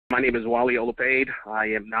My name is Wally Olopade. I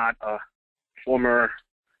am not a former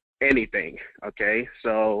anything, okay?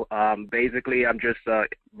 So basically, I'm just a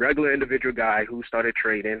regular individual guy who started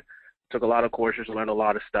trading, took a lot of courses, learned a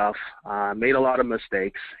lot of stuff, made a lot of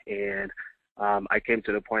mistakes, and I came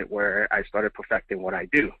to the point where I started perfecting what I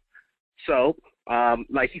do. So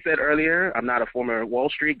like he said earlier, I'm not a former Wall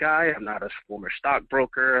Street guy. I'm not a former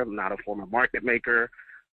stockbroker. I'm not a former market maker.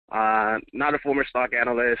 Not a former stock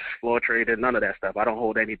analyst, floor trader, none of that stuff. I don't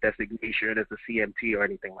hold any designation as a CMT or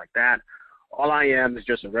anything like that. All I am is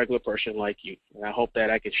just a regular person like you. And I hope that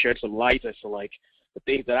I can shed some light as to like the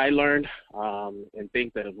things that I learned and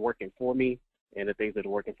things that are working for me and the things that are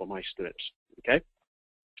working for my students, okay?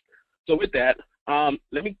 So with that,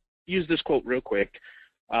 let me use this quote real quick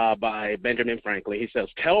by Benjamin Franklin. He says,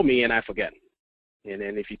 "Tell me and I forget. And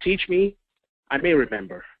then if you teach me, I may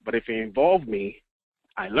remember. But if you involve me,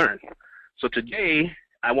 I learn." So today,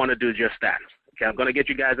 I want to do just that. Okay, I'm going to get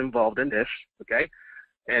you guys involved in this, okay?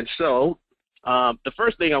 And so the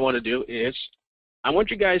first thing I want to do is I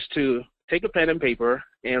want you guys to take a pen and paper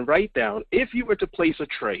and write down, if you were to place a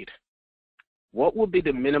trade, what would be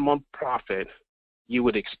the minimum profit you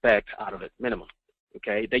would expect out of it, minimum,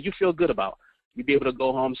 okay, that you feel good about. You'd be able to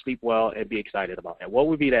go home, sleep well, and be excited about that. What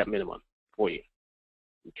would be that minimum for you,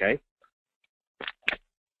 okay?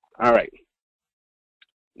 All right.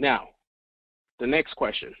 Now, the next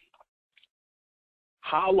question,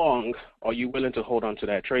 how long are you willing to hold on to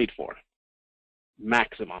that trade for?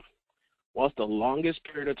 Maximum. What's the longest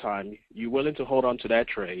period of time you're willing to hold on to that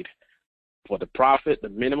trade for the profit, the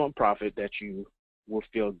minimum profit that you will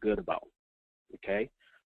feel good about, okay?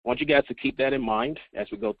 I want you guys to keep that in mind as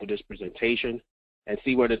we go through this presentation and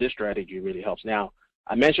see whether this strategy really helps. Now,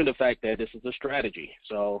 I mentioned the fact that this is a strategy,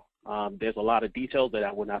 so there's a lot of details that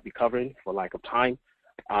I will not be covering for lack of time.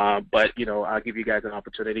 But, you know, I'll give you guys an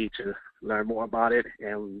opportunity to learn more about it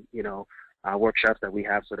and, you know, workshops that we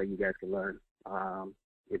have so that you guys can learn,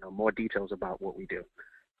 you know, more details about what we do.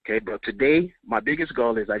 Okay, but today, my biggest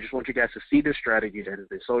goal is I just want you guys to see this strategy that has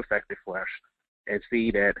been so effective for us and see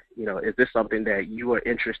that, you know, is this something that you are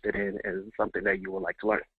interested in and something that you would like to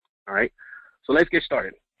learn, all right? So let's get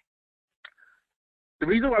started. The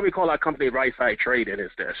reason why we call our company Right Side Trading is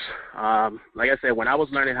this. Like I said, when I was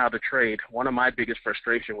learning how to trade, one of my biggest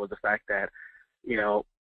frustration was the fact that, you know,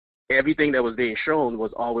 everything that was being shown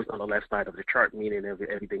was always on the left side of the chart, meaning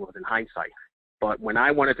everything was in hindsight. But when I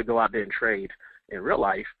wanted to go out there and trade in real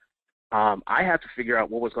life, I had to figure out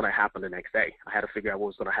what was going to happen the next day. I had to figure out what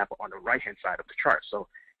was going to happen on the right-hand side of the chart. So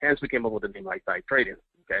hence we came up with the name Right Side Trading,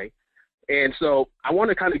 okay? And so I want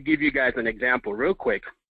to kind of give you guys an example real quick.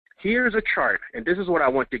 Here's a chart, and this is what I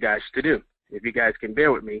want you guys to do. If you guys can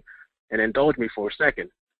bear with me and indulge me for a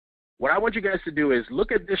second. What I want you guys to do is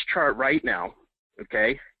look at this chart right now,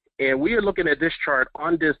 okay? And we are looking at this chart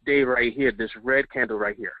on this day right here, this red candle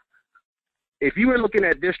right here. If you were looking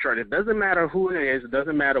at this chart, it doesn't matter who it is, it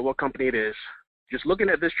doesn't matter what company it is. Just looking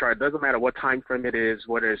at this chart, it doesn't matter what time frame it is,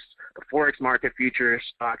 whether it's the Forex market, futures,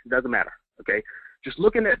 stocks, it doesn't matter, okay? Just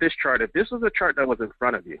looking at this chart, if this was a chart that was in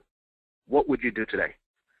front of you, what would you do today?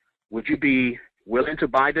 Would you be willing to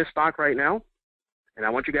buy this stock right now? And I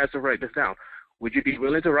want you guys to write this down. Would you be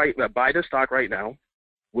willing to buy this stock right now?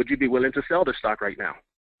 Would you be willing to sell the stock right now?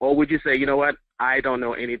 Or would you say, you know what, I don't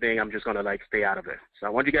know anything, I'm just gonna like stay out of it. So I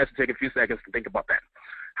want you guys to take a few seconds to think about that.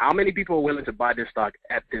 How many people are willing to buy this stock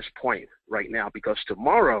at this point right now? Because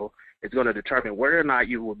tomorrow is gonna determine whether or not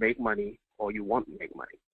you will make money or you won't make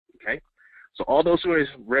money, okay? So all those who are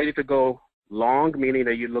ready to go long, meaning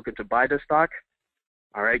that you're looking to buy this stock,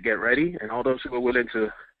 all right, get ready. And all those who are willing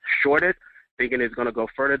to short it, thinking it's gonna go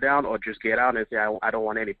further down or just get out and say, I don't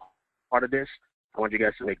want any part of this, I want you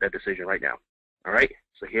guys to make that decision right now. All right,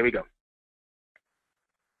 so here we go. All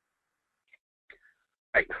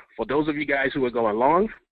right, for those of you guys who are going long,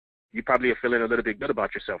 you probably are feeling a little bit good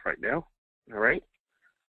about yourself right now. All right,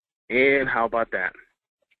 and how about that?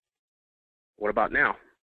 What about now?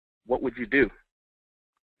 What would you do?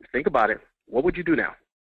 Think about it. What would you do now?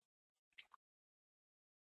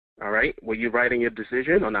 All right, were you writing your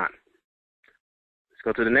decision or not? Let's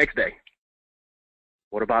go to the next day.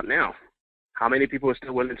 What about now? How many people are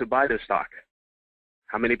still willing to buy this stock?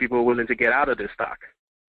 How many people are willing to get out of this stock?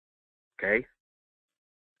 Okay.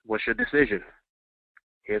 What's your decision?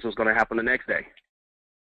 Here's what's going to happen the next day.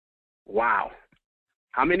 Wow.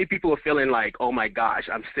 How many people are feeling like, oh my gosh,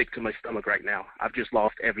 I'm sick to my stomach right now. I've just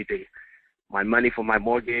lost everything. My money for my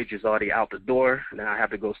mortgage is already out the door. Now I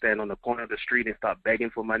have to go stand on the corner of the street and start begging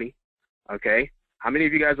for money. Okay. How many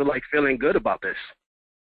of you guys are like feeling good about this?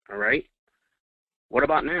 All right. What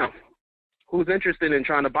about now? Who's interested in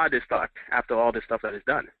trying to buy this stock after all this stuff that is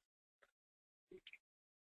done?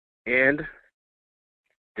 And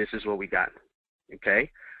this is what we got, okay?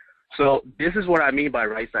 So this is what I mean by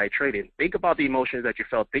right side trading. Think about the emotions that you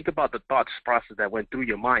felt. Think about the thoughts process that went through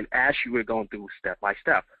your mind as you were going through step by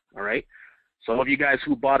step, all right? Some of you guys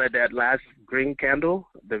who bought at that last green candle,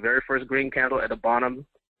 the very first green candle at the bottom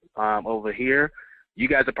over here, you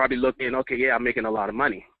guys are probably looking, okay, yeah, I'm making a lot of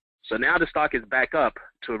money. So now the stock is back up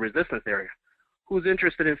to a resistance area. Who's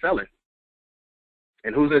interested in selling?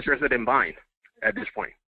 And who's interested in buying at this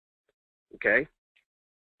point? Okay?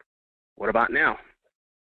 What about now?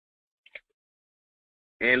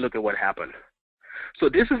 And look at what happened. So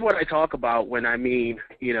this is what I talk about when I mean,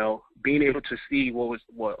 you know, being able to see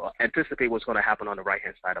anticipate what's going to happen on the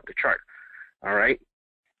right-hand side of the chart. All right?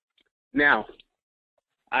 Now,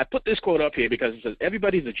 I put this quote up here because it says,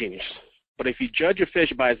 everybody's a genius. But if you judge a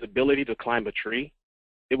fish by its ability to climb a tree,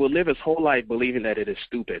 it will live its whole life believing that it is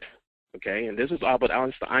stupid. Okay? And this is Albert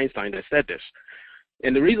Einstein that said this.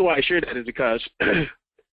 And the reason why I share that is because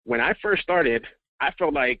when I first started, I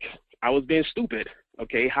felt like I was being stupid.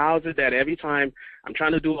 Okay, how is it that every time I'm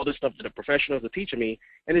trying to do all this stuff that the professionals are teaching me,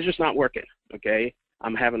 and it's just not working, okay?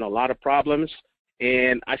 I'm having a lot of problems,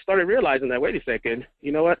 and I started realizing that, wait a second,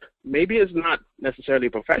 you know what? Maybe it's not necessarily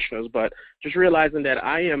professionals, but just realizing that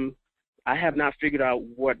I have not figured out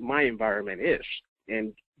what my environment is.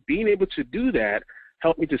 And being able to do that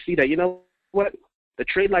helped me to see that, you know what? The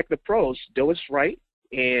trade like the pros, though it's right,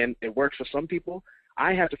 and it works for some people,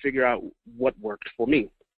 I have to figure out what worked for me,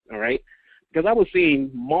 all right? Because I was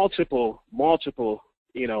seeing multiple,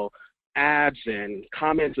 you know, ads and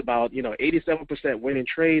comments about, you know, 87% winning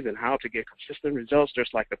trades and how to get consistent results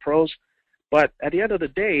just like the pros. But at the end of the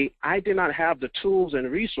day, I did not have the tools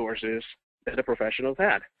and resources that the professionals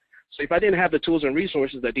had. So if I didn't have the tools and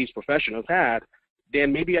resources that these professionals had,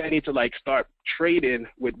 then maybe I need to like start trading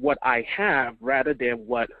with what I have rather than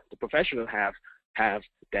what the professionals have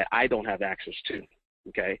that I don't have access to,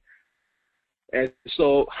 okay? And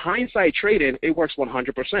so hindsight trading, it works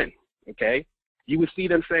 100%, okay? You would see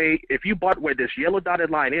them say, if you bought where this yellow dotted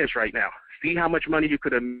line is right now, see how much money you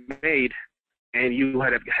could have made and you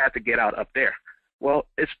had to get out up there. Well,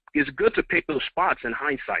 it's good to pick those spots in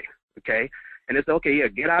hindsight, okay? And it's okay, yeah,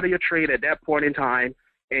 get out of your trade at that point in time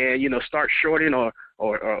and, you know, start shorting or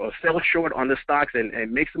sell short on the stocks and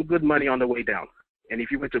make some good money on the way down. And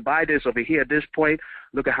if you were to buy this over here at this point,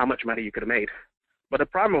 look at how much money you could have made. But the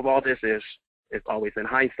problem of all this is, it's always in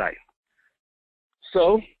hindsight.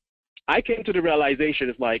 So I came to the realization,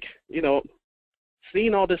 it's like, you know,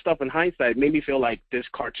 seeing all this stuff in hindsight made me feel like this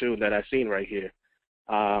cartoon that I've seen right here.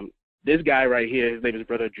 This guy right here, his name is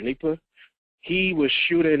Brother Juniper. He was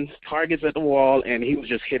shooting targets at the wall, and he was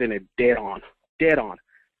just hitting it dead on.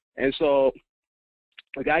 And so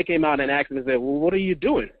the guy came out and asked him and said, well, what are you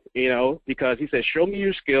doing? You know, because he said, show me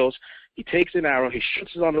your skills. He takes an arrow, he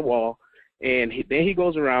shoots it on the wall, and then he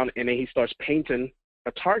goes around and then he starts painting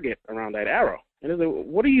a target around that arrow. And he said,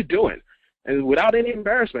 what are you doing? And without any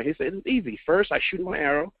embarrassment, he said, it's easy. First, I shoot my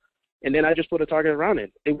arrow, and then I just put a target around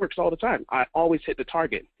it. It works all the time. I always hit the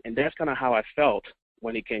target. And that's kind of how I felt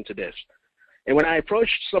when it came to this. And when I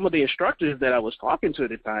approached some of the instructors that I was talking to at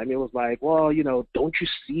the time, it was like, well, you know, don't you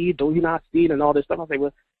see? Don't you not see it? And all this stuff. I was like,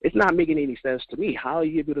 well, it's not making any sense to me. How are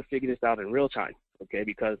you able to figure this out in real time? Okay,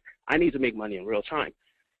 because I need to make money in real time.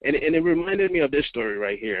 And it reminded me of this story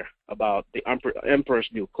right here about the Emperor's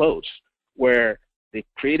New Clothes, where they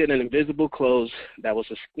created an invisible clothes that was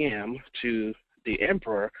a scam to the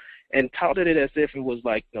emperor and touted it as if it was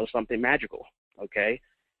like, you know, something magical, okay?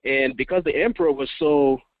 And because the emperor was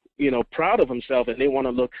so, you know, proud of himself and didn't want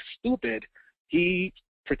to look stupid, he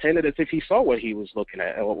pretended as if he saw what he was looking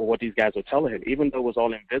at or what these guys were telling him, even though it was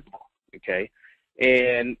all invisible, okay?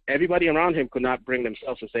 And everybody around him could not bring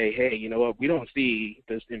themselves to say, hey, you know what, we don't see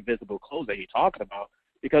this invisible clothes that you're talking about,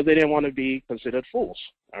 because they didn't want to be considered fools,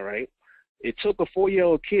 all right? It took a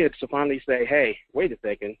 4-year-old kid to finally say, hey, wait a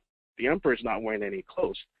second, the emperor's not wearing any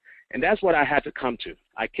clothes. And that's what I had to come to.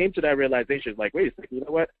 I came to that realization, like, wait a second, you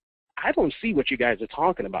know what? I don't see what you guys are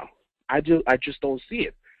talking about. I just don't see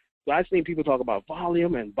it. So I've seen people talk about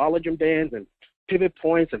volume and Bollinger Bands and pivot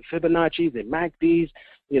points and Fibonacci's and MACDs,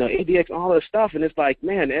 you know, ADX, all this stuff. And it's like,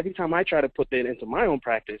 man, every time I try to put that into my own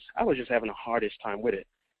practice, I was just having the hardest time with it.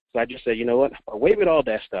 So I just said, you know what, away with all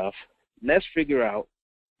that stuff. Let's figure out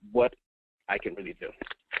what I can really do.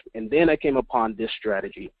 And then I came upon this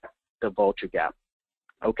strategy, the Vulture Gap.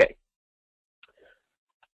 Okay.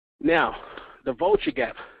 Now, the Vulture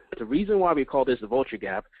Gap, the reason why we call this the Vulture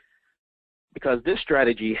Gap, because this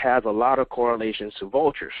strategy has a lot of correlations to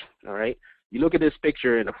vultures, all right? You look at this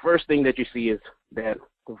picture, and the first thing that you see is that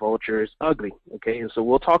the vulture is ugly, okay? And so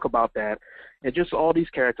we'll talk about that and just all these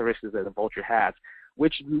characteristics that the vulture has.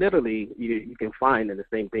 which literally you can find in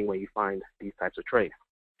the same thing when you find these types of trades.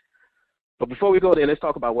 But before we go there, let's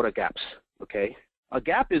talk about what are gaps, okay? A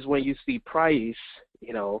gap is when you see price,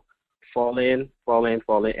 you know, fall in,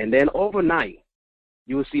 and then overnight,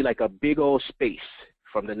 you will see like a big old space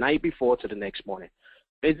from the night before to the next morning.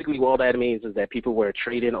 Basically, all that means is that people were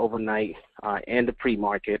trading overnight and the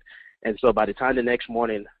pre-market, and so by the time the next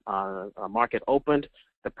morning market opened,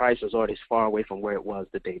 the price was already far away from where it was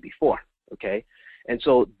the day before, okay? And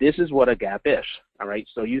so this is what a gap is, all right?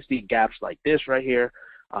 So you see gaps like this right here.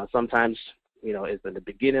 Sometimes, you know, it's in the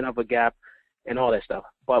beginning of a gap and all that stuff.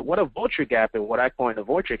 But what a vulture gap and what I coined a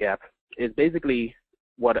vulture gap is basically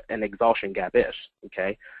what an exhaustion gap is,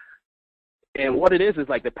 okay? And what it is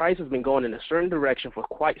like the price has been going in a certain direction for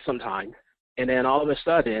quite some time, and then all of a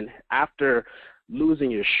sudden, after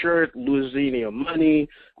losing your shirt, losing your money,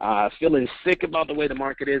 feeling sick about the way the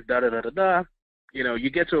market is, you know, you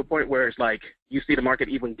get to a point where it's like you see the market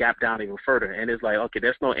even gap down even further, and it's like, okay,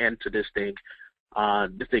 there's no end to this thing.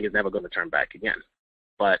 This thing is never going to turn back again.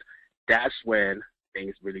 But that's when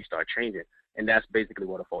things really start changing. And that's basically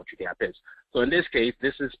what a vulture gap is. So in this case,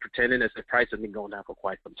 this is pretending as if price has been going down for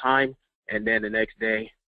quite some time, and then the next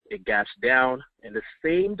day it gaps down in the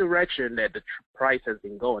same direction that the price has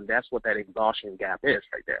been going. That's what that exhaustion gap is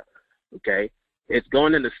right there, okay? It's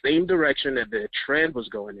going in the same direction that the trend was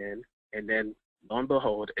going in, and then lo and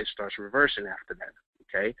behold, it starts reversing after that,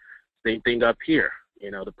 okay? Same thing up here.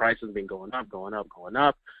 You know, the price has been going up,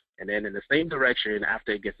 and then in the same direction,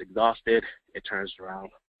 after it gets exhausted, it turns around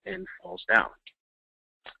and falls down.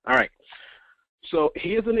 All right, so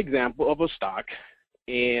here's an example of a stock,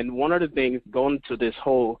 and one of the things going to this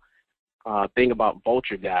whole thing about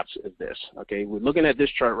vulture gaps is this, okay? We're looking at this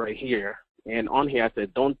chart right here, and on here I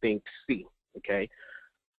said, don't think C, okay?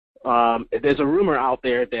 There's a rumor out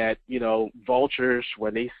there that, you know, vultures,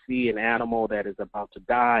 when they see an animal that is about to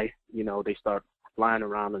die, you know, they start flying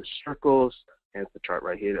around in circles. Hence the chart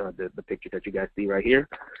right here, the picture that you guys see right here.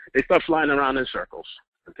 They start flying around in circles,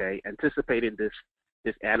 okay, anticipating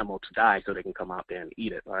this animal to die so they can come out there and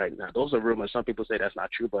eat it. All right, now those are rumors. Some people say that's not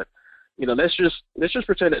true, but you know, let's just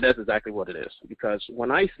pretend that that's exactly what it is. Because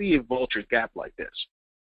when I see a vulture gap like this,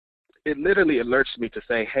 it literally alerts me to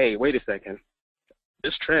say, hey, wait a second,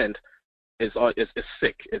 this trend is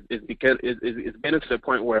sick. It's getting to the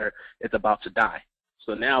point where it's about to die.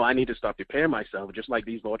 So now I need to start preparing myself, just like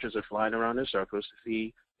these vultures are flying around in circles, to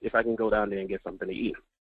see if I can go down there and get something to eat.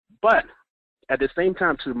 But at the same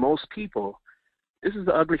time, to most people, this is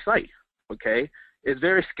an ugly sight, okay? It's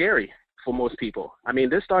very scary for most people. I mean,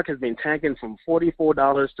 this stock has been tanking from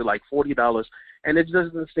 $44 to like $40, and it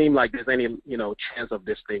doesn't seem like there's any, you know, chance of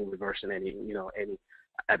this thing reversing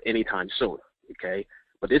at any time soon, okay?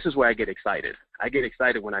 But this is where I get excited. I get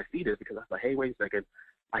excited when I see this because I'm like, hey, wait a second,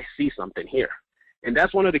 I see something here. And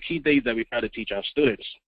that's one of the key things that we try to teach our students.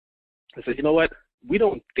 I said, you know what? We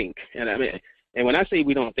don't think. And when I say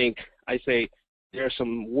we don't think, I say there are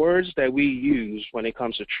some words that we use when it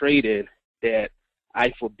comes to trading that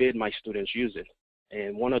I forbid my students using.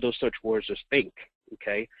 And one of those such words is think,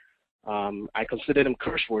 okay? I consider them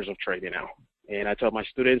curse words of trading now. And I tell my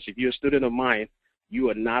students, if you're a student of mine, you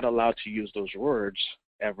are not allowed to use those words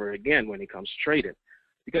ever again when it comes to trading.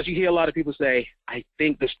 Because you hear a lot of people say, I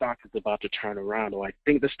think the stock is about to turn around, or I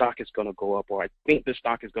think the stock is going to go up, or I think the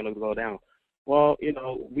stock is going to go down. Well, you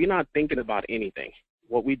know, we're not thinking about anything.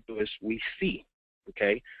 What we do is we see,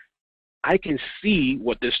 okay? I can see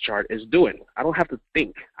what this chart is doing. I don't have to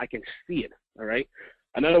think. I can see it, all right?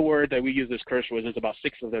 Another word that we use as curse words, there's about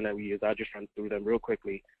 6 of them that we use. I'll just run through them real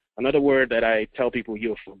quickly. Another word that I tell people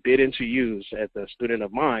you're forbidden to use as a student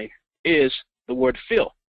of mine is the word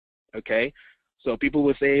feel, okay? So people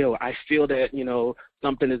would say, oh, I feel that, you know,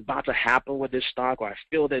 something is about to happen with this stock, or I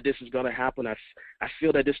feel that this is going to happen. I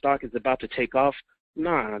feel that this stock is about to take off.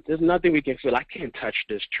 Nah, there's nothing we can feel. I can't touch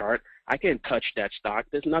this chart. I can't touch that stock.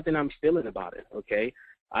 There's nothing I'm feeling about it, okay?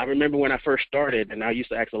 I remember when I first started, and I used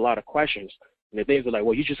to ask a lot of questions, and the things were like,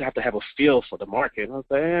 well, you just have to have a feel for the market. And I was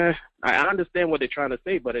like, I understand what they're trying to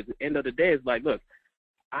say, but at the end of the day, it's like, look,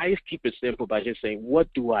 I keep it simple by just saying, what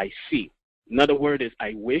do I see? Another word is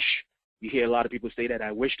I wish. You hear a lot of people say that,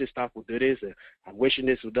 I wish this stock would do this, or I'm wishing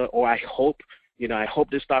this would do, or I hope, you know, I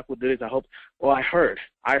hope this stock would do this, I hope, or I heard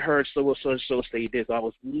so say this, I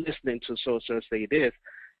was listening to so say this.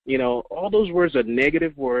 You know, all those words are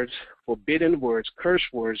negative words, forbidden words, curse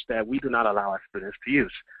words that we do not allow our students to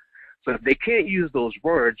use. So if they can't use those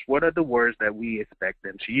words, what are the words that we expect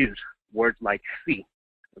them to use? Words like see,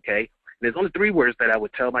 okay? There's only 3 words that I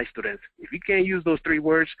would tell my students. If you can't use those 3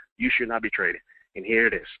 words, you should not be trading. And here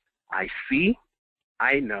it is. I see,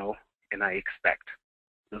 I know, and I expect.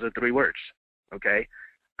 Those are 3 words, okay?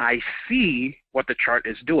 I see what the chart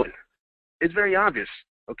is doing. It's very obvious,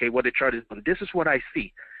 okay, what the chart is doing. This is what I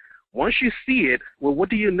see. Once you see it, well, what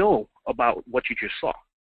do you know about what you just saw,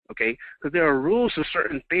 okay? Because there are rules to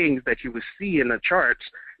certain things that you will see in the charts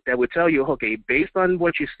that would tell you, okay, based on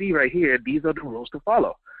what you see right here, these are the rules to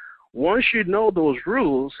follow. Once you know those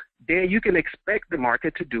rules, then you can expect the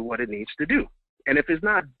market to do what it needs to do. And if it's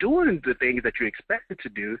not doing the things that you expect it to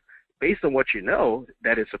do, based on what you know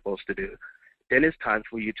that it's supposed to do, then it's time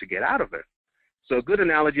for you to get out of it. So a good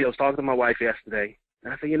analogy, I was talking to my wife yesterday,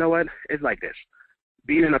 and I said, you know what, it's like this.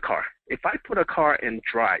 Being in a car. If I put a car in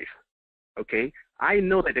drive, okay, I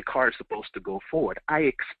know that the car is supposed to go forward. I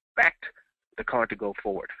expect the car to go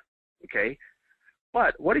forward, okay?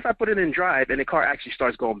 But what if I put it in drive and the car actually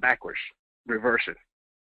starts going backwards, reversing,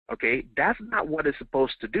 okay? That's not what it's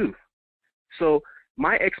supposed to do. So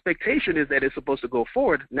my expectation is that it's supposed to go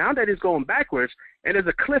forward. Now that it's going backwards and there's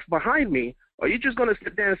a cliff behind me, are you just going to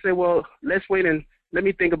sit there and say, well, let's wait and let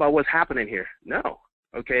me think about what's happening here? No,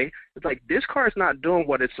 okay? It's like this car is not doing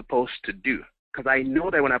what it's supposed to do because I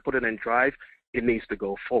know that when I put it in drive, it needs to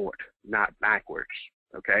go forward, not backwards,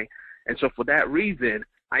 okay? And so for that reason,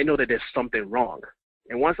 I know that there's something wrong.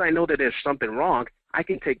 And once I know that there's something wrong, I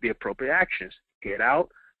can take the appropriate actions. Get out,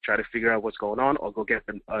 try to figure out what's going on, or go get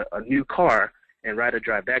a new car and rather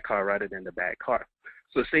drive that car rather than the bad car.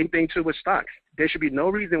 So same thing too with stocks. There should be no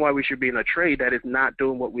reason why we should be in a trade that is not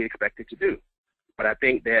doing what we expect it to do. But I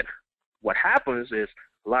think that what happens is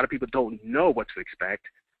a lot of people don't know what to expect.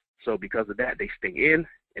 So because of that, they stay in.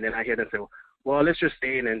 And then I hear them say, well, let's just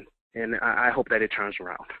stay in and I hope that it turns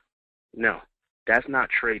around. No, that's not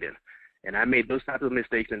trading. And I made those types of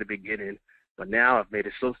mistakes in the beginning, but now I've made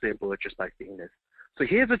it so simple just by seeing this. So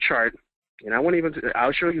here's a chart, and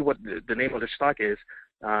I'll show you what the name of the stock is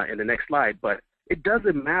in the next slide, but it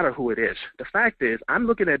doesn't matter who it is. The fact is, I'm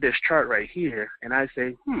looking at this chart right here, and I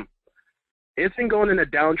say, it's been going in a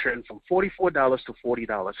downtrend from $44 to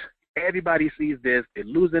 $40. Everybody sees this. They're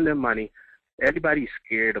losing their money. Everybody's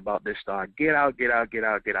scared about this stock. Get out, get out, get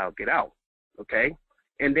out, get out, get out, okay?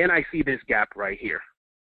 And then I see this gap right here,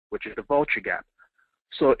 which is the Vulture Gap.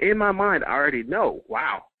 So in my mind, I already know,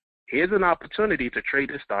 wow, here's an opportunity to trade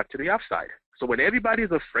this stock to the upside. So when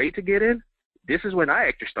everybody's afraid to get in, this is when I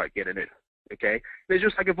actually start getting in, okay? And it's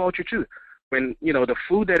just like a vulture too. When, you know, the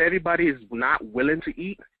food that everybody is not willing to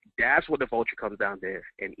eat, that's what the vulture comes down there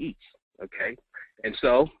and eats, okay? And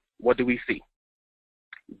so what do we see?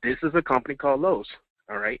 This is a company called Lowe's,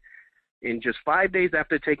 all right? In just 5 days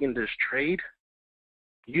after taking this trade,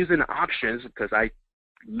 using options, because I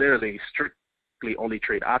literally strictly only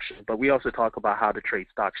trade options, but we also talk about how to trade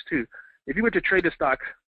stocks too. If you were to trade the stock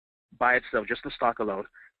by itself, just the stock alone,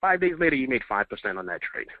 5 days later you made 5% on that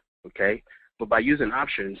trade, okay? But by using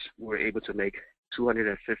options, we're able to make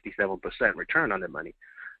 257% return on the money.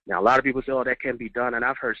 Now, a lot of people say, oh, that can't be done, and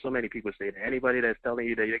I've heard so many people say that anybody that's telling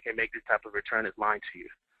you that you can make this type of return is lying to you.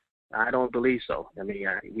 I don't believe so. I mean,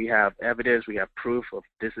 we have evidence, we have proof of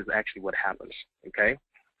this is actually what happens, okay?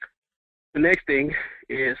 The next thing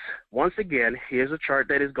is, once again, here's a chart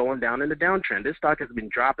that is going down in the downtrend. This stock has been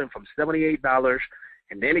dropping from $78,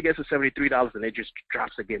 and then it gets to $73, and it just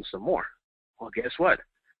drops again some more. Well, guess what?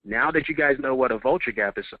 Now that you guys know what a vulture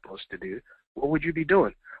gap is supposed to do, what would you be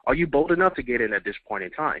doing? Are you bold enough to get in at this point in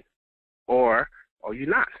time? Or are you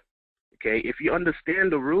not? Okay, if you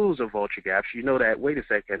understand the rules of vulture gaps, you know that, wait a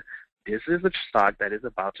second, this is a stock that is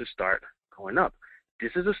about to start going up.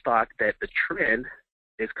 This is a stock that the trend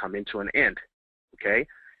is coming to an end, okay?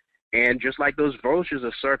 And just like those vultures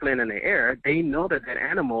are circling in the air, they know that that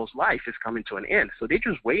animal's life is coming to an end. So they're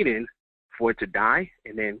just waiting for it to die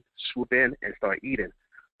and then swoop in and start eating.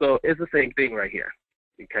 So it's the same thing right here,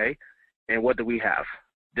 okay? And what do we have?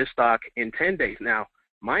 This stock in 10 days. Now,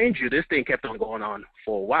 mind you, this thing kept on going on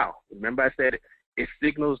for a while. Remember I said it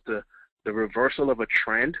signals the reversal of a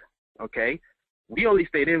trend, okay? We only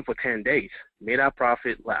stayed in for 10 days, made our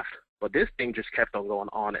profit, left. But this thing just kept on going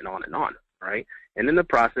on and on and on, right? And in the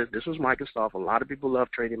process, this was Microsoft. A lot of people love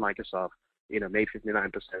trading Microsoft. You know, made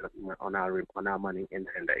 59% on our money in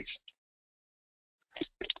 10 days.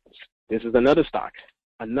 This is another stock,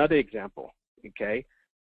 another example, okay?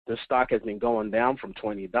 The stock has been going down from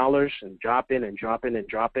 $20 and dropping and dropping and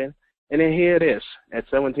dropping. And then here it is at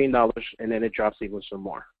 $17, and then it drops even some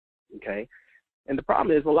more, okay? And the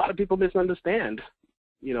problem is a lot of people misunderstand,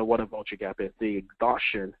 you know, what a vulture gap is, the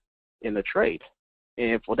exhaustion in the trade.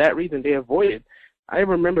 And for that reason, they avoid it. I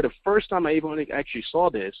remember the first time I even actually saw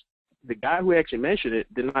this, the guy who actually mentioned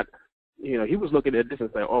it did not, you know, he was looking at this and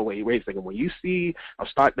saying, oh, wait a second. When you see a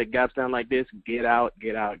stock that gaps down like this, get out,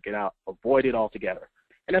 get out, get out. Avoid it altogether.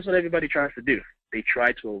 And that's what everybody tries to do. they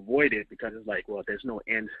try to avoid it because it's like, well, there's no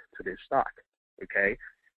end to this stock, okay?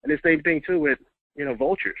 And the same thing too with,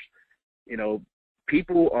 vultures.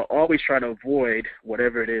 People are always trying to avoid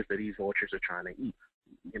whatever it is that these vultures are trying to eat.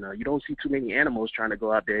 You don't see too many animals trying to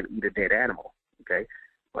go out there and eat a dead animal, okay?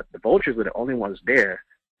 But the vultures are the only ones there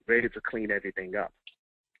ready to clean everything up.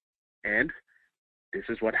 And this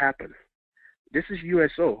is what happened. This is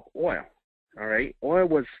USO oil, all right? Oil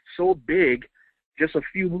was so big just a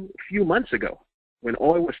few months ago when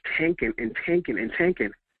oil was tanking and tanking and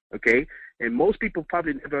tanking, okay? And most people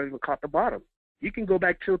probably never even caught the bottom. You can go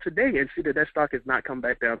back till today and see that stock has not come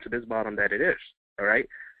back down to this bottom that it is, all right?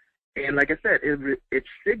 And like I said, it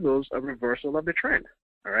signals a reversal of the trend,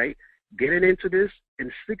 all right? Getting into this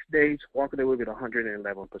in 6 days, walking away with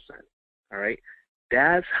 111%, all right?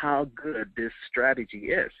 That's how good this strategy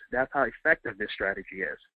is. That's how effective this strategy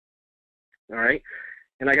is, all right?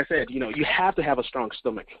 And like I said, you have to have a strong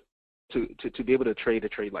stomach to be able to trade a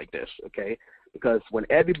trade like this, okay? Because when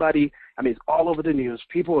everybody, it's all over the news,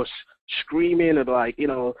 people are screaming about,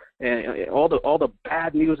 and all the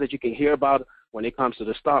bad news that you can hear about when it comes to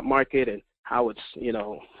the stock market and how it's,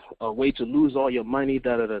 a way to lose all your money,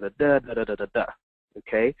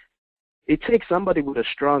 okay? It takes somebody with a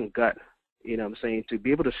strong gut, to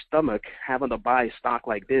be able to stomach having to buy a stock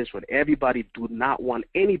like this when everybody do not want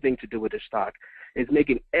anything to do with the stock. It's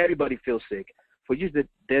making everybody feel sick. For you to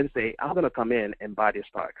then say, I'm going to come in and buy this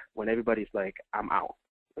stock when everybody's like, I'm out,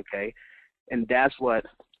 okay? And that's what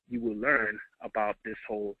you will learn about this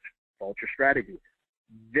whole vulture strategy.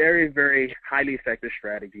 Very, very highly effective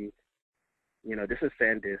strategy. This is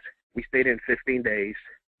SanDisk. We stayed in 15 days,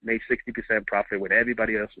 made 60% profit when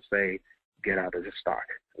everybody else would say, get out of the stock,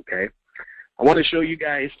 okay? I want to show you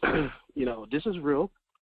guys, this is real.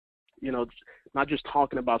 Not just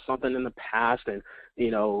talking about something in the past and,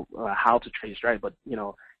 how to trade strategy, but,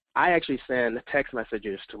 I actually send text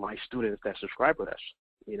messages to my students that subscribe with us,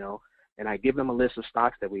 and I give them a list of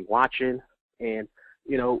stocks that we're watching. And,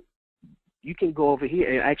 you can go over here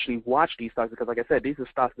and actually watch these stocks because, like I said, these are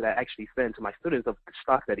stocks that I actually send to my students of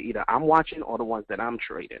stocks that either I'm watching or the ones that I'm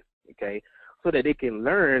trading, okay, so that they can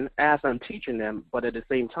learn as I'm teaching them, but at the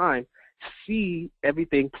same time, see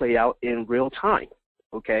everything play out in real time,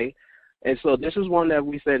 okay? And so this is one that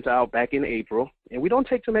we sent out back in April, and we don't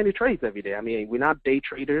take too many trades every day. We're not day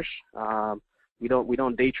traders. We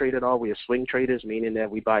don't day trade at all. We are swing traders, meaning that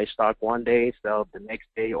we buy stock one day, sell the next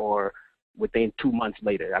day, or within 2 months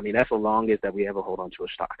later. That's the longest that we ever hold on to a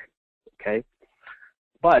stock, okay?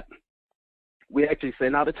 But we actually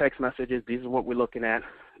send out the text messages. This is what we're looking at.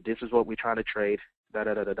 This is what we're trying to trade,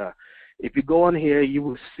 If you go on here, you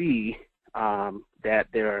will see that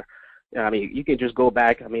there are, you can just go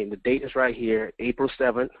back. The date is right here, April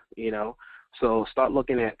 7th, So start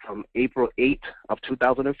looking at from April 8th of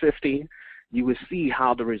 2015. You will see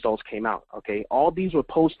how the results came out, okay? All these were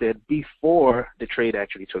posted before the trade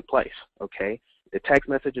actually took place, okay? The text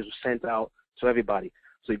messages were sent out to everybody.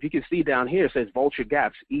 So if you can see down here, it says Vulture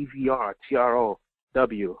Gaps, EVR, TRO,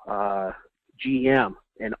 W, GM,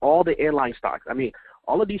 and all the airline stocks.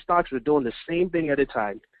 All of these stocks were doing the same thing at a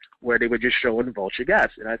time where they were just showing Vulture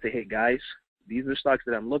Gaps. And I say, hey, guys, these are stocks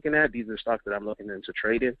that I'm looking at. These are stocks that I'm looking into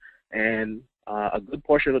trading. And a good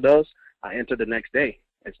portion of those, I entered the next day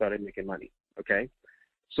and started making money, okay?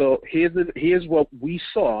 So here's what we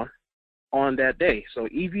saw on that day. So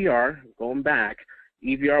EVR, going back,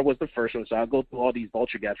 EVR was the first one. So I'll go through all these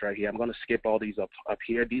Vulture Gaps right here. I'm going to skip all these up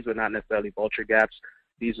here. These are not necessarily Vulture Gaps.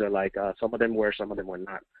 These are like some of them were, some of them were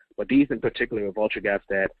not. But these in particular are Vulture Gaps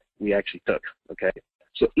that we actually took, okay?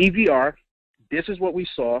 So EVR, this is what we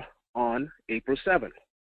saw on April 7th,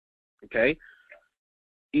 okay?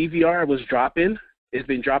 EVR was dropping. It's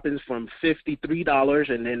been dropping from $53,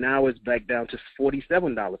 and then now it's back down to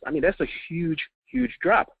 $47. That's a huge, huge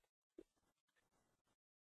drop.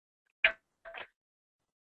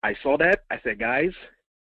 I saw that. I said, guys,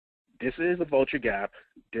 this is a Vulture Gap.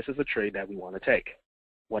 This is a trade that we want to take.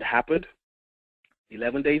 What happened?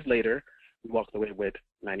 11 days later, we walked away with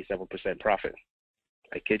 97% profit.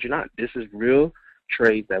 I kid you not. This is real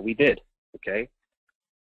trades that we did, okay?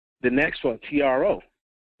 The next one, TRO,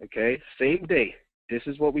 okay? Same day. This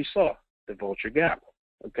is what we saw, the Vulture Gap,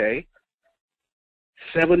 okay?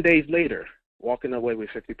 7 days later, walking away with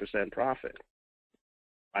 50% profit.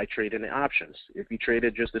 I traded in the options. If you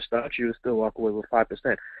traded just the stocks, you would still walk away with 5%.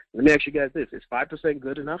 Let me ask you guys this. Is 5%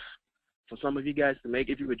 good enough for some of you guys to make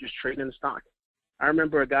if you were just trading the stock? I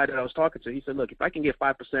remember a guy that I was talking to. He said, look, if I can get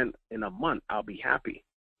 5% in a month, I'll be happy,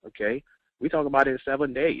 okay? We talk about it in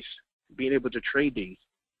 7 days, being able to trade these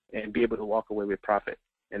and be able to walk away with profit.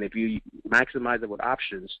 And if you maximize it with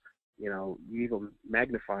options, you even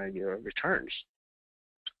magnify your returns.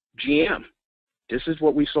 GM, this is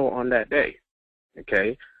what we saw on that day,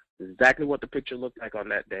 okay? Exactly what the picture looked like on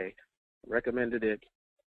that day. Recommended it.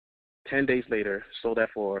 10 days later, sold that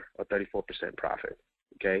for a 34% profit,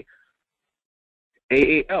 okay?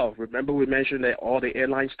 AAL, remember we mentioned that all the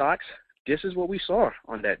airline stocks? This is what we saw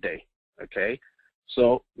on that day, okay?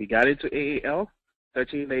 So we got into AAL,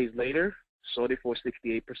 13 days later, sold it for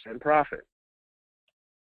 68% profit.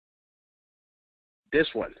 This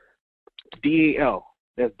one, DAL,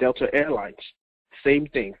 that's Delta Airlines, same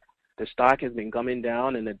thing. The stock has been coming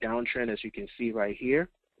down in the downtrend, as you can see right here.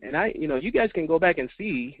 And you guys can go back and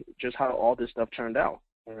see just how all this stuff turned out,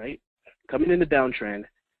 all right? Coming in the downtrend,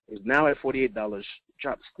 is now at $48,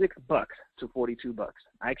 dropped $6 to $42.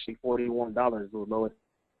 Actually, $41 was the lowest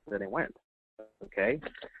that it went, okay?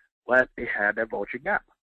 But it had that vulture gap.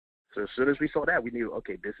 So as soon as we saw that, we knew,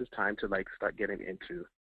 okay, this is time to start getting into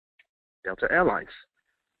Delta Airlines.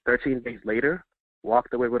 13 days later,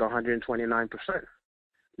 walked away with 129%.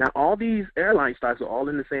 Now, all these airline stocks are all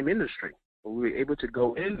in the same industry. But we were able to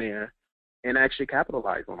go in there and actually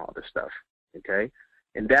capitalize on all this stuff, okay?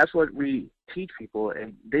 And that's what we teach people,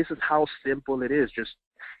 and this is how simple it is. Just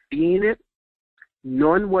seeing it,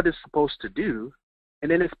 knowing what it's supposed to do, and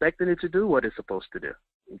then expecting it to do what it's supposed to do,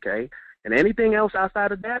 okay? And anything else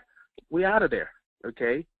outside of that, we out of there,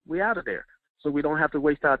 okay? We out of there. So we don't have to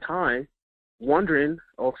waste our time wondering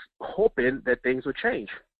or hoping that things will change.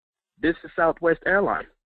 This is Southwest Airlines.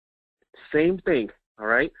 Same thing, all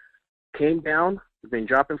right? Came down, been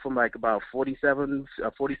dropping from about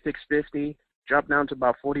 $46.50, dropped down to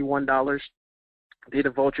about $41. Did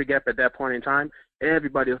a vulture gap at that point in time.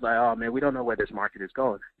 Everybody was like, oh, man, we don't know where this market is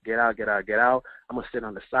going. Get out, get out, get out. I'm going to sit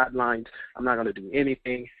on the sidelines. I'm not going to do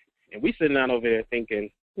anything. And we sitting down over there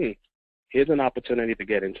thinking, here's an opportunity to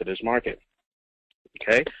get into this market,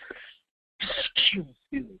 okay? Excuse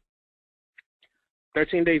me.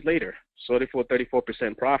 13 days later, sold it for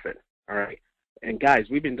 34% profit, all right? And guys,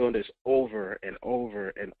 we've been doing this over and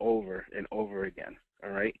over and over and over again, all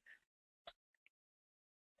right?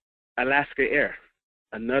 Alaska Air,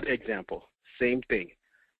 another example, same thing.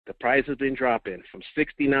 The price has been dropping from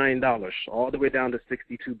 $69 all the way down to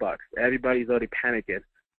 $62. Everybody's already panicking.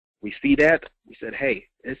 We see that, we said, hey,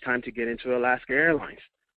 it's time to get into Alaska Airlines.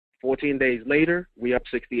 14 days later, we up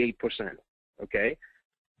 68%, okay?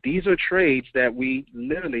 These are trades that we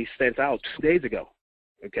literally sent out 2 days ago,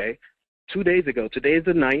 okay? 2 days ago. Today is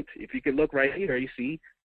the 9th. If you can look right here, you see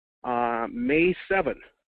May 7th,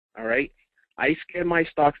 all right? I scan my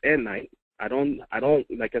stocks at night. I don't,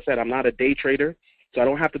 like I said, I'm not a day trader, so I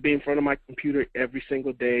don't have to be in front of my computer every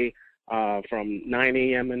single day from 9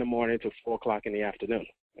 a.m. in the morning to 4 o'clock in the afternoon,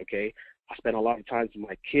 okay? I spend a lot of time with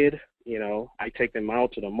my kid, I take them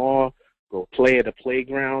out to the mall, go play at the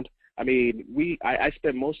playground. I mean, I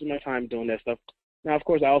spend most of my time doing that stuff. Now, of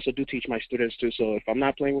course, I also do teach my students too, so if I'm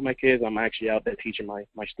not playing with my kids, I'm actually out there teaching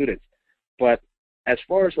my students. But as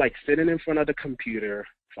far as sitting in front of the computer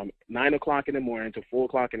from 9 o'clock in the morning to 4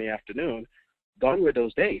 o'clock in the afternoon, gone with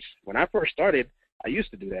those days. When I first started, I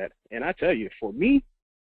used to do that. And I tell you, for me,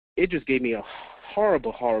 it just gave me a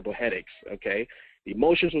horrible, horrible headaches, okay? The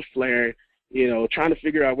emotions were flaring, trying to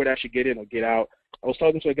figure out whether I should get in or get out. I was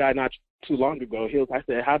talking to a guy not too long ago. I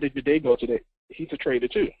said, how did your day go today? He's a trader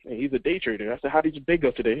too, and he's a day trader. I said, how did your day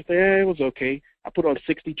go today? He said, it was okay. I put on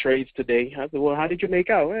 60 trades today. I said, well, how did you make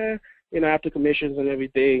out? After commissions and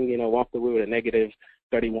everything, walked away with a negative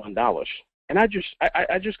 $31. And I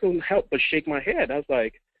just couldn't help but shake my head. I was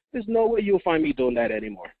like, there's no way you'll find me doing that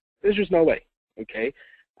anymore. There's just no way, okay?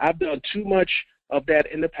 I've done too much of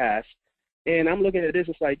that in the past, and I'm looking at this,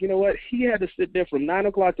 it's like, you know what? He had to sit there from 9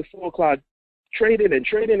 o'clock to 4 o'clock trading and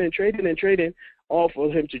trading and trading and trading, all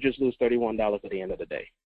for him to just lose $31 at the end of the day.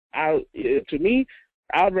 To me,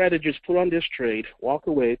 I'd rather just put on this trade, walk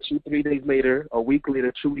away 2-3 days later, a week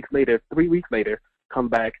later, 2 weeks later, 3 weeks later, come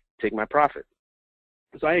back, take my profit.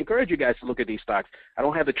 So I encourage you guys to look at these stocks. I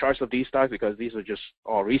don't have the charts of these stocks because these are just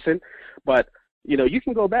all recent, but you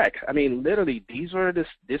can go back. I mean, literally,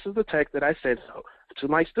 this is the text that I sent to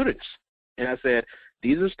my students, and I said,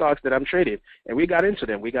 these are stocks that I'm trading, and we got into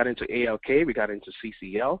them. We got into ALK, we got into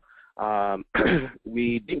CCL.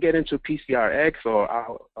 We didn't get into PCRX or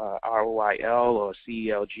ROIL or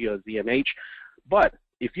CELG or ZMH, but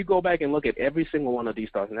if you go back and look at every single one of these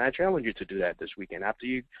stocks, and I challenge you to do that this weekend after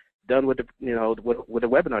you're done with the with the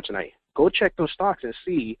webinar tonight, go check those stocks and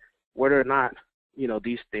see whether or not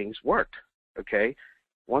these things worked. Okay,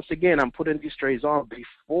 once again, I'm putting these trades on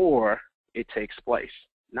before it takes place,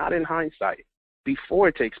 not in hindsight, before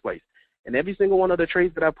it takes place. And every single one of the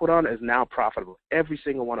trades that I put on is now profitable, every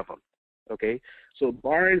single one of them. okay? So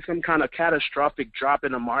barring some kind of catastrophic drop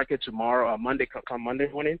in the market tomorrow or Monday, come Monday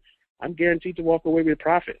morning, I'm guaranteed to walk away with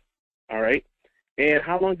profit, all right? And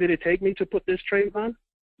how long did it take me to put this trade on?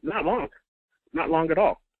 Not long, not long at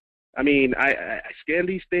all. I mean, I scan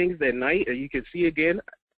these things at night, and you can see again,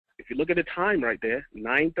 if you look at the time right there,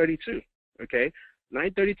 9:32, okay?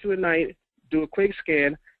 9:32 at night, do a quick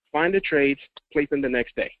scan, find the trades, place them the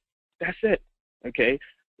next day. That's it, okay?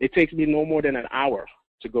 It takes me no more than an hour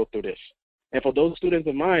to go through this. And for those students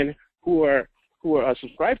of mine who are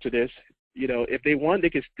subscribed to this, you know, if they want, they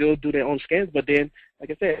can still do their own scans. But then,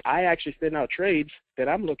 like I said, I actually send out trades that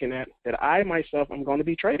I'm looking at that I myself am going to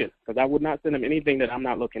be trading, because I would not send them anything that I'm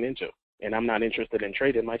not looking into and I'm not interested in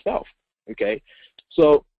trading myself. Okay,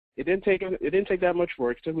 so it didn't take that much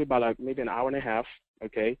work. It took me about like maybe an hour and a half.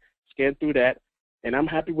 Okay, scan through that, and I'm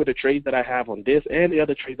happy with the trades that I have on this and the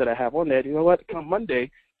other trades that I have on that. You know what? Come Monday,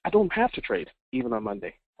 I don't have to trade even on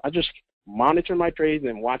Monday. I just monitor my trades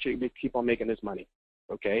and watch it keep on making this money.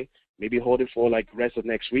 Okay, maybe hold it for like the rest of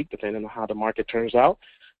next week, depending on how the market turns out.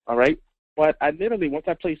 All right, but I literally, once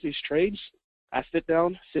I place these trades, I sit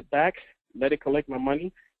down, sit back, let it collect my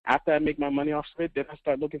money. After I make my money off of it, then I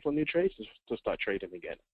start looking for new trades to start trading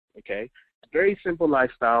again. Okay, very simple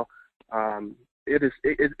lifestyle.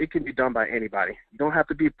 It can be done by anybody. You don't have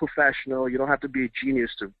to be a professional. You don't have to be a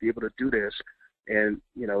genius to be able to do this. And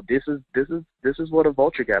you know, this is what a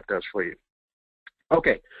Vulture Gap does for you.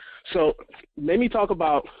 Okay, so let me talk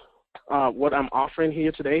about what I'm offering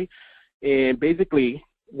here today. And basically,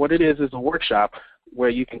 what it is a workshop where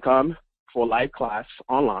you can come for a live class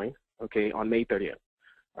online, okay, on May 30th.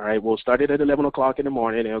 All right, we'll start it at 11 o'clock in the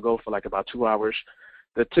morning. It'll go for like about 2 hours.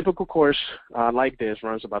 The typical course like this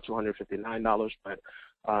runs about $259,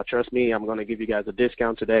 but trust me, I'm going to give you guys a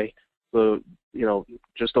discount today. So, you know,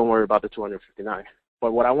 just don't worry about the $259.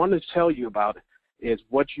 But what I want to tell you about is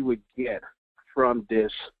what you would get from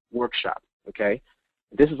this workshop, okay?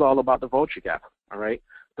 This is all about the Vulture Gap, all right?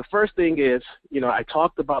 The first thing is, you know, I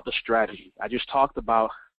talked about the strategy. I just talked about,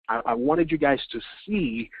 I wanted you guys to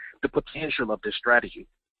see the potential of this strategy,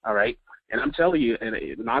 all right? And I'm telling you, and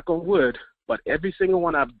knock on wood, but every single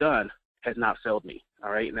one I've done has not failed me,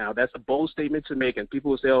 all right? Now, that's a bold statement to make, and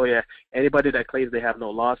people will say, oh, yeah, anybody that claims they have no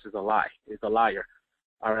loss is a lie, is a liar,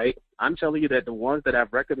 all right? I'm telling you that the ones that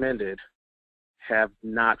I've recommended have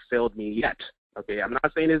not failed me yet, okay? I'm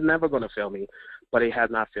not saying it's never going to fail me, but it has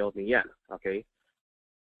not failed me yet, okay?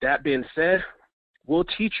 That being said, we'll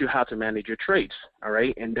teach you how to manage your trades, all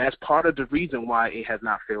right? And that's part of the reason why it has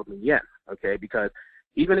not failed me yet, okay? Because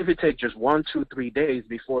even if it takes just 1, 2, 3 days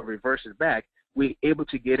before it reverses back, we're able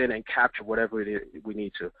to get in and capture whatever it is we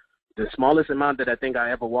need to. The smallest amount that I think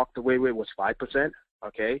I ever walked away with was 5%,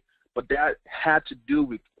 okay? But that had to do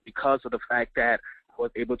with because of the fact that I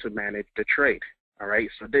was able to manage the trade, all right?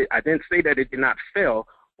 So I didn't say that it did not fail.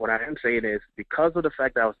 What I am saying is because of the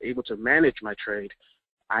fact that I was able to manage my trade,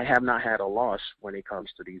 I have not had a loss when it comes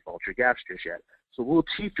to these Vulture Gaps just yet. So we'll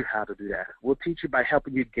teach you how to do that. We'll teach you by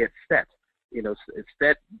helping you get set. You know,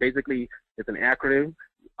 set basically is an acronym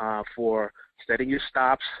for setting your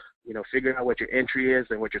stops, you know, figuring out what your entry is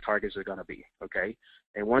and what your targets are going to be, okay?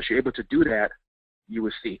 And once you're able to do that, you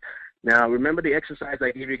will see. Now, remember the exercise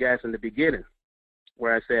I gave you guys in the beginning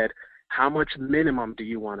where I said, how much minimum do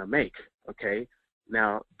you want to make, okay?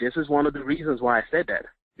 Now, this is one of the reasons why I said that,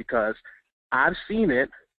 because I've seen it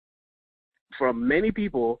from many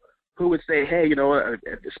people who would say, hey, you know,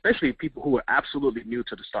 especially people who are absolutely new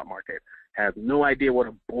to the stock market, have no idea what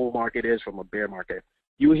a bull market is from a bear market.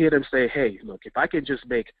 You hear them say, hey, look, if I can just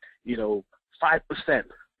make, you know, 5%,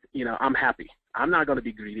 you know, I'm happy. I'm not going to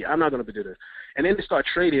be greedy. I'm not going to do this. And then they start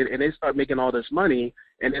trading and they start making all this money.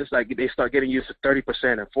 And it's like they start getting used to 30%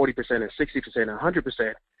 and 40% and 60% and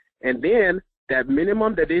 100%. And then that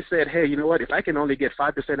minimum that they said, hey, you know what, if I can only get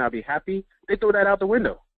 5%, I'll be happy, they throw that out the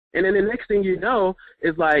window. And then the next thing you know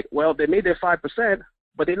is like, well, they made their 5%,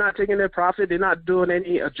 but they're not taking their profit. They're not doing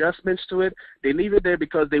any adjustments to it. They leave it there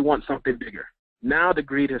because they want something bigger. Now the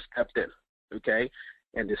greed has stepped in, okay?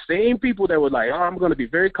 And the same people that were like, oh, I'm going to be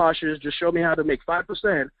very cautious, just show me how to make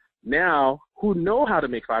 5%, now who know how to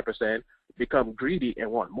make 5% become greedy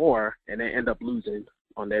and want more, and they end up losing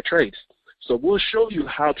on their trades. So we'll show you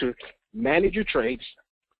how to manage your trades.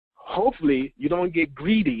 Hopefully you don't get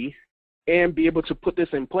greedy and be able to put this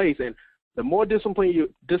in place. And the more disciplined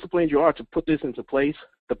you are to put this into place,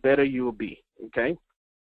 the better you will be, okay?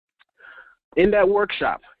 In that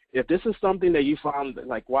workshop, if this is something that you found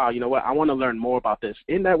like, wow, you know what, I want to learn more about this.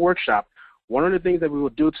 In that workshop, one of the things that we will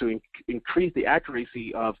do to increase the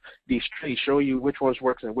accuracy of these trades, show you which ones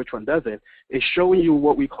works and which one doesn't, is showing you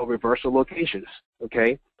what we call reversal locations,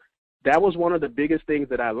 okay? that was one of the biggest things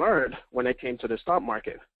that I learned when it came to the stock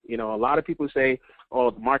market. You know, a lot of people say, oh,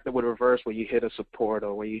 the market would reverse when you hit a support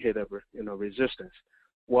or when you hit a resistance.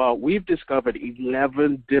 Well, we've discovered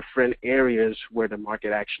 11 different areas where the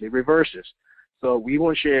market actually reverses. So we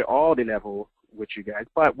won't share all the level with you guys,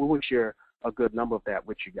 but we will share a good number of that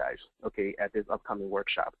with you guys, okay, at this upcoming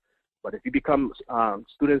workshop. But if you become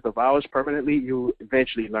students of ours permanently, you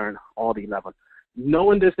eventually learn all the 11.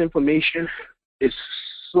 Knowing this information is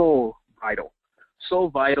so vital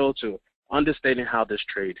to understanding how this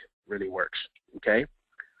trade really works, okay?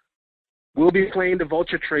 We'll be playing the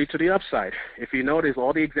vulture trade to the upside. If you notice,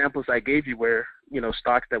 all the examples I gave you were, you know,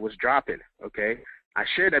 stocks that was dropping, okay? I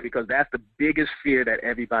share that because that's the biggest fear that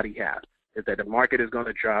everybody has, is that the market is going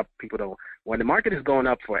to drop. People don't, when the market is going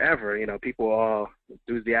up forever, you know, people are all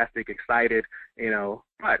enthusiastic, excited, you know,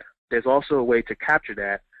 but there's also a way to capture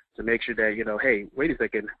that to make sure that, you know, hey, wait a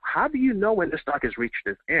second, how do you know when the stock has reached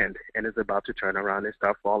its end and is about to turn around and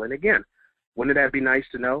start falling again? Wouldn't that be nice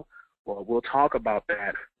to know? Well, we'll talk about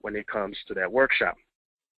that when it comes to that workshop.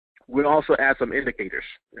 We'll also add some indicators,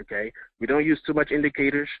 okay? We don't use too much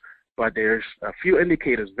indicators, but there's a few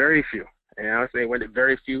indicators, very few. And I would say when it's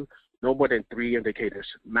very few, no more than 3 indicators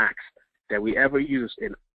max that we ever use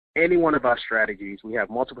in any one of our strategies. We have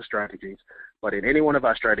multiple strategies, but in any one of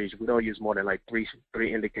our strategies, we don't use more than like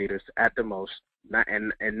three indicators at the most,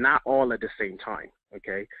 and not all at the same time,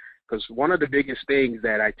 okay? Because one of the biggest things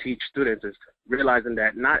that I teach students is realizing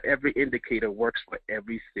that not every indicator works for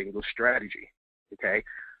every single strategy, okay?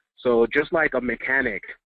 So just like a mechanic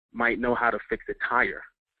might know how to fix a tire,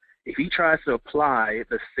 if he tries to apply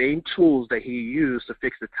the same tools that he used to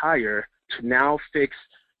fix the tire to now fix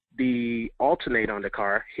the alternator on the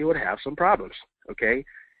car, he would have some problems, okay?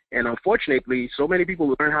 And unfortunately, so many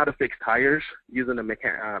people learn how to fix tires using the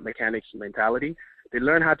mechanic's mentality. They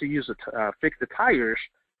learn how to fix the tires,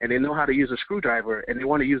 and they know how to use a screwdriver, and they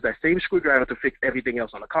want to use that same screwdriver to fix everything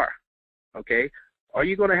else on the car, okay? Are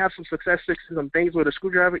you going to have some success fixing some things with a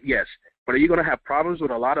screwdriver? Yes. But are you going to have problems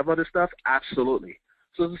with a lot of other stuff? Absolutely.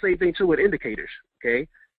 So it's the same thing, too, with indicators, okay?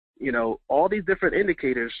 You know, all these different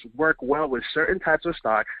indicators work well with certain types of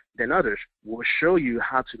stock than others. We'll show you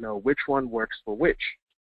how to know which one works for which.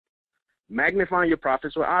 Magnifying your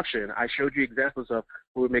profits with option. I showed you examples of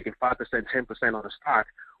we were making 5%, 10% on a stock,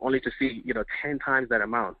 only to see, you know, 10 times that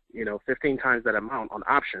amount, you know, 15 times that amount on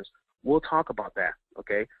options. We'll talk about that,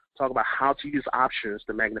 okay? Talk about how to use options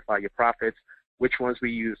to magnify your profits, which ones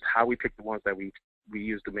we use, how we pick the ones that we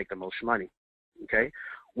use to make the most money, okay?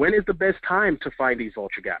 When is the best time to find these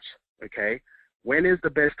vulture gaps, okay? When is the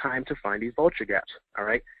best time to find these vulture gaps, all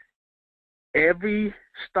right? Every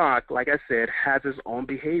stock, like I said, has its own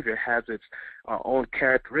behavior, has its own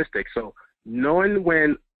characteristics. So knowing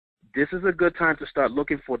when this is a good time to start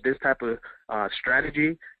looking for this type of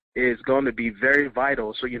strategy is going to be very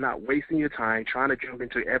vital, so you're not wasting your time trying to jump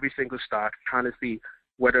into every single stock, trying to see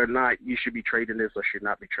whether or not you should be trading this or should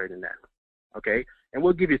not be trading that, okay? And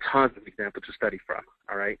we'll give you tons of examples to study from,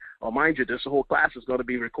 all right? Oh, mind you, this whole class is going to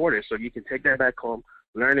be recorded, so you can take that back home,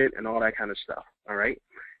 learn it, and all that kind of stuff, all right?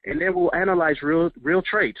 And then we'll analyze real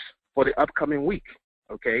trades for the upcoming week,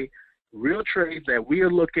 okay? Real trades that we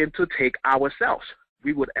are looking to take ourselves.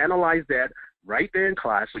 We would analyze that right there in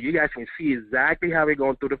class so you guys can see exactly how we're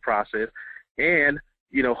going through the process and,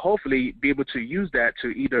 you know, hopefully be able to use that to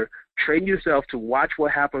either train yourself to watch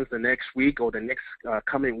what happens the next week or the next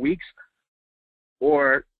coming weeks,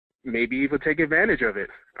 or maybe even take advantage of it,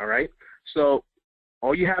 all right? So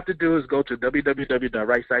all you have to do is go to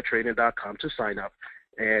www.rightsidetraining.com to sign up,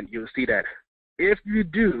 and you'll see that if you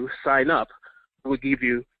do sign up, we'll give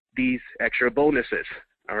you these extra bonuses,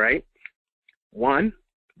 all right?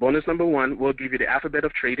 Bonus number 1, we'll give you the Alphabet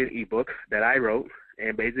of Trading ebook that I wrote,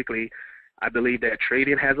 and basically I believe that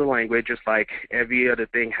trading has a language just like every other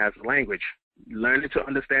thing has a language. Learning to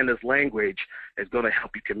understand this language is going to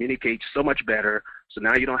help you communicate so much better, so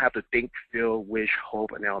now you don't have to think, feel, wish, hope,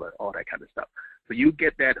 and all that kind of stuff. So you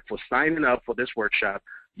get that for signing up for this workshop.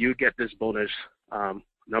 You get this bonus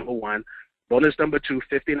number 1. Bonus number 2,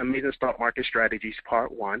 15 Amazing Stock Market Strategies,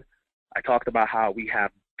 Part 1. I talked about how we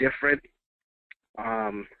have different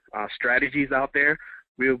strategies out there.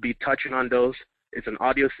 We'll be touching on those. It's an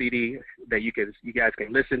audio CD that you guys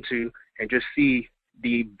can listen to and just see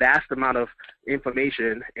the vast amount of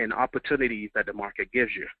information and opportunities that the market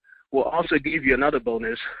gives you. We'll also give you another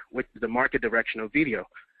bonus, which is the market directional video.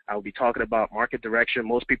 I will be talking about market direction.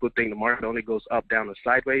 Most people think the market only goes up, down, or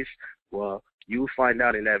sideways. Well, you'll find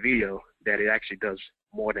out in that video that it actually does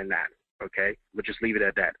more than that, okay? We'll just leave it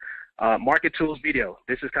at that. Market tools video.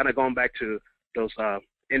 This is kind of going back to those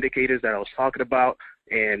indicators that I was talking about.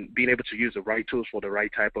 and being able to use the right tools for the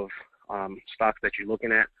right type of stocks that you're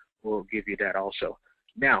looking at will give you that also.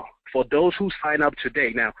 Now, for those who sign up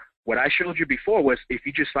today, now what I showed you before was if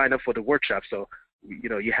you just sign up for the workshop. So,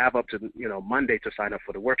 you have up to, Monday to sign up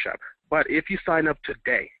for the workshop. But if you sign up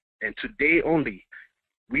today, and today only,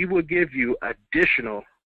 we will give you additional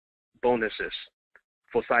bonuses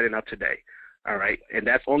for signing up today. All right, and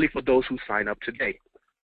that's only for those who sign up today.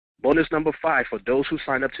 Bonus number 5, for those who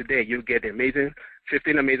sign up today, you'll get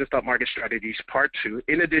 15 Amazing Stock Market Strategies Part 2,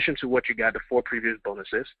 in addition to what you got the 4 previous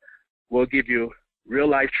bonuses. We'll give you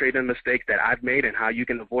real-life trading mistakes that I've made and how you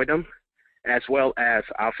can avoid them, as well as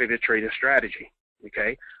our favorite trading strategy,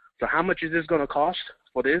 okay? So how much is this going to cost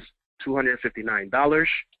for this? $259.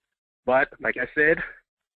 But like I said,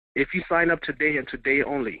 if you sign up today and today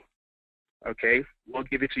only, okay, we'll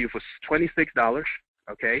give it to you for $26,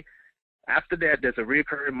 okay? After that, there's a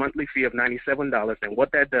recurring monthly fee of $97, and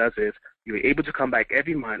what that does is you're able to come back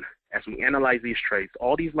every month as we analyze these trades.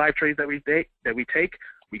 All these live trades that we take,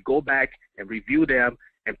 we go back and review them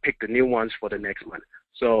and pick the new ones for the next month.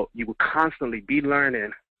 So you will constantly be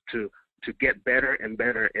learning to get better and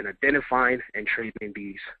better in identifying and trading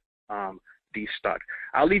these stocks.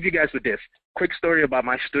 I'll leave you guys with this quick story about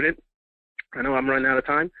my student. I know I'm running out of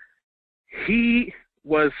time. He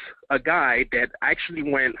was a guy that actually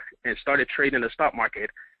went and started trading the stock market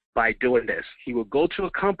by doing this. He will go to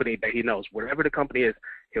a company that he knows, wherever the company is,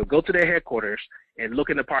 he'll go to their headquarters and look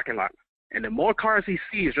in the parking lot. And the more cars he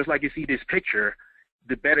sees, just like you see this picture,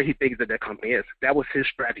 the better he thinks that company is. That was his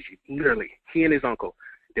strategy, literally. He and his uncle,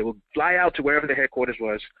 they would fly out to wherever the headquarters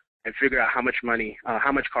was and figure out how much money,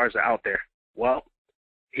 how much cars are out there. Well,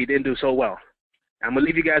 he didn't do so well. I'm going to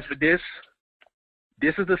leave you guys with this.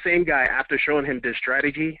 This is the same guy, after showing him this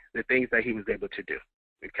strategy, the things that he was able to do,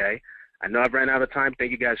 okay? I know I've ran out of time. Thank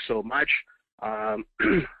you guys so much.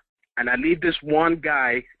 And I leave this one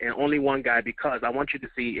guy and only one guy because I want you to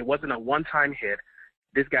see it wasn't a one-time hit.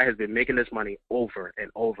 This guy has been making this money over and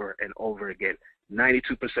over and over again.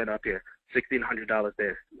 92% up here, $1,600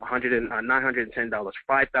 there, $910,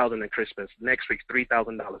 $5,000 in Christmas. Next week,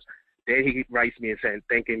 $3,000. Then he writes me and saying,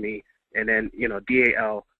 thanking me, and then,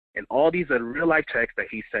 DAL. And all these are real-life texts that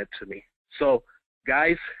he said to me. So,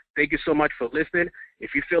 guys, thank you so much for listening.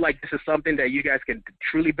 If you feel like this is something that you guys can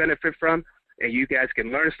truly benefit from and you guys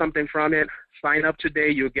can learn something from it, sign up today.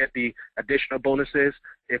 You'll get the additional bonuses.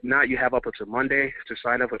 If not, you have up until Monday to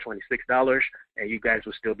sign up for $26, and you guys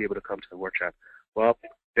will still be able to come to the workshop. Well,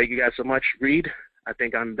 thank you guys so much. Reed, I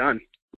think I'm done.